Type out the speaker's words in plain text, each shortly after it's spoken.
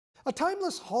A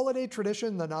timeless holiday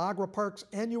tradition, the Niagara Parks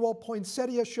Annual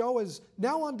Poinsettia Show is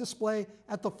now on display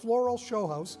at the Floral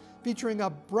Showhouse, featuring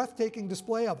a breathtaking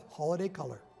display of holiday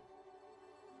color.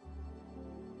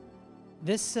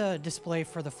 This display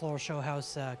for the Floral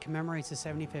Showhouse commemorates the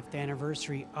 75th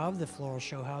anniversary of the Floral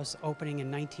Showhouse, opening in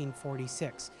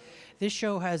 1946. This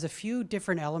show has a few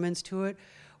different elements to it.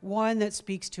 One that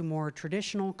speaks to more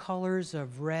traditional colors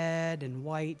of red and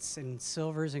whites and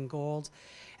silvers and golds.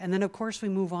 And then, of course, we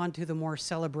move on to the more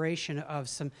celebration of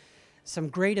some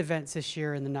great events this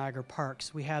year in the Niagara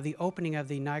Parks. We have the opening of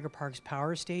the Niagara Parks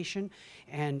Power Station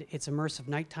and its immersive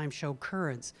nighttime show,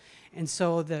 Currents. And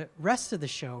so the rest of the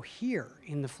show here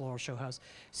in the Floral Showhouse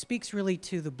speaks really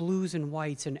to the blues and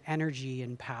whites and energy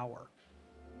and power.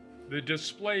 The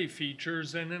display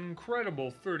features an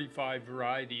incredible 35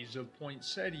 varieties of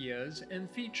poinsettias and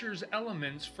features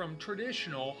elements from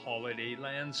traditional holiday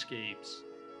landscapes.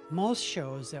 Most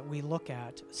shows that we look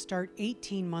at start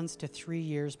 18 months to 3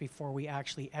 years before we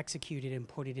actually execute it and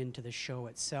put it into the show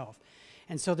itself.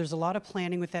 And so there's a lot of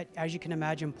planning with that. As you can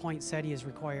imagine, poinsettias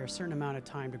require a certain amount of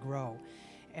time to grow.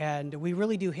 And we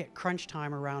really do hit crunch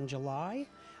time around July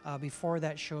before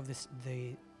that show of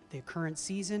the current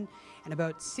season. And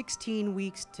about 16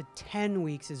 weeks to 10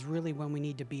 weeks is really when we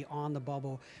need to be on the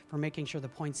bubble for making sure the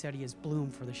poinsettias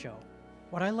bloom for the show.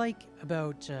 What I like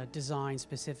about design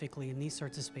specifically in these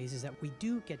sorts of spaces is that we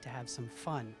do get to have some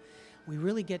fun. We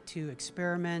really get to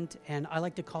experiment, and I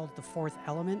like to call it the fourth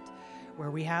element,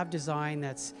 where we have design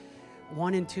that's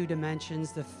 1 and 2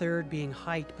 dimensions, the third being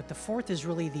height, but the fourth is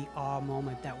really the awe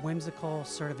moment, that whimsical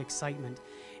sort of excitement.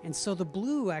 And so the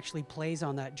blue actually plays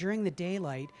on that. During the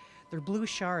daylight, they're blue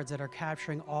shards that are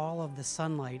capturing all of the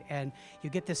sunlight, and you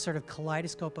get this sort of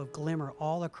kaleidoscope of glimmer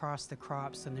all across the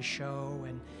crops and the show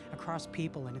and across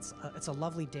people, and it's a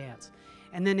lovely dance.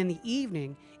 And then in the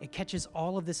evening, it catches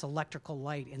all of this electrical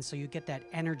light, and so you get that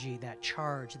energy, that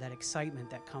charge, that excitement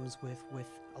that comes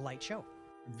with a light show.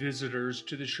 Visitors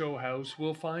to the show house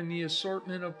will find the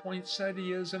assortment of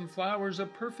poinsettias and flowers a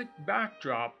perfect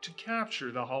backdrop to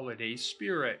capture the holiday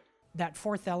spirit. That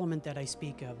fourth element that I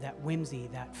speak of, that whimsy,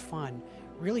 that fun,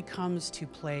 really comes to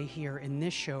play here in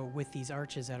this show with these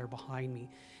arches that are behind me.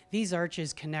 These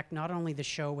arches connect not only the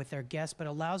show with their guests, but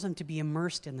allows them to be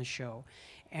immersed in the show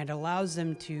and allows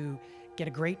them to get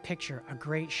a great picture, a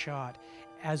great shot,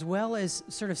 as well as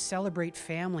sort of celebrate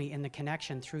family and the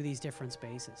connection through these different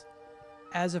spaces.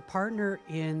 As a partner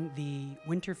in the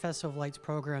Winter Festival of Lights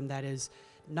program that is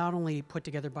not only put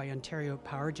together by Ontario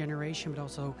Power Generation, but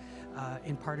also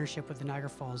in partnership with the Niagara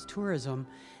Falls Tourism,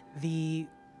 the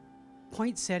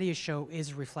Poinsettia Show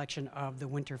is a reflection of the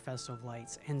Winter Festival of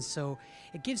Lights. And so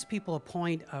it gives people a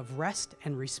point of rest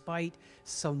and respite,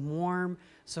 some warm.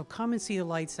 So come and see the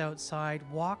lights outside,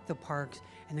 walk the parks,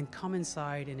 and then come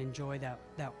inside and enjoy that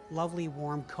lovely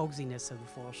warm coziness of the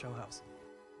Floral Showhouse.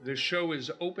 The show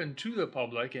is open to the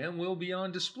public and will be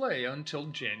on display until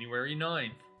January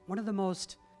 9th. One of the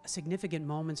most significant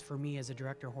moments for me as a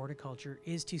director of horticulture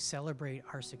is to celebrate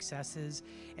our successes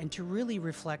and to really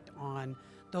reflect on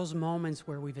those moments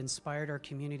where we've inspired our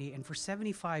community. And for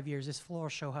 75 years, this Floral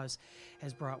Showhouse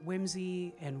has brought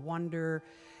whimsy and wonder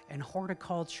and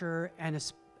horticulture and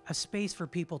a space for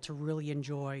people to really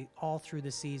enjoy all through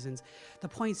the seasons. The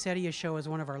Poinsettia Show is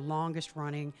one of our longest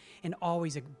running and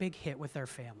always a big hit with our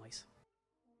families.